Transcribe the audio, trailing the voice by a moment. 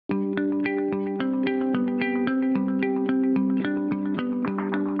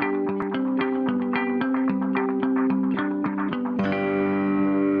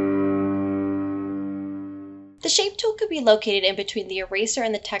could be located in between the eraser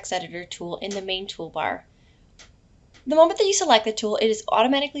and the text editor tool in the main toolbar. The moment that you select the tool, it is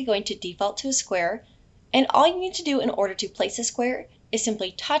automatically going to default to a square, and all you need to do in order to place a square is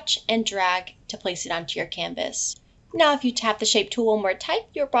simply touch and drag to place it onto your canvas. Now if you tap the shape tool one more time,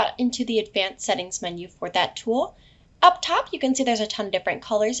 you're brought into the advanced settings menu for that tool. Up top you can see there's a ton of different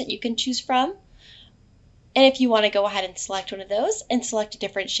colors that you can choose from. And if you want to go ahead and select one of those and select a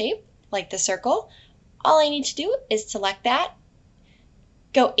different shape, like the circle, all I need to do is select that,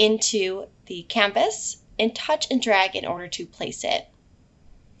 go into the canvas, and touch and drag in order to place it.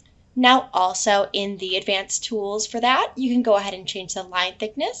 Now also in the advanced tools for that, you can go ahead and change the line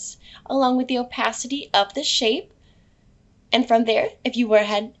thickness along with the opacity of the shape. And from there, if you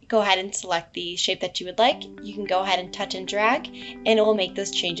go ahead and select the shape that you would like, you can go ahead and touch and drag, and it will make those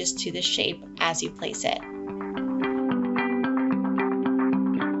changes to the shape as you place it.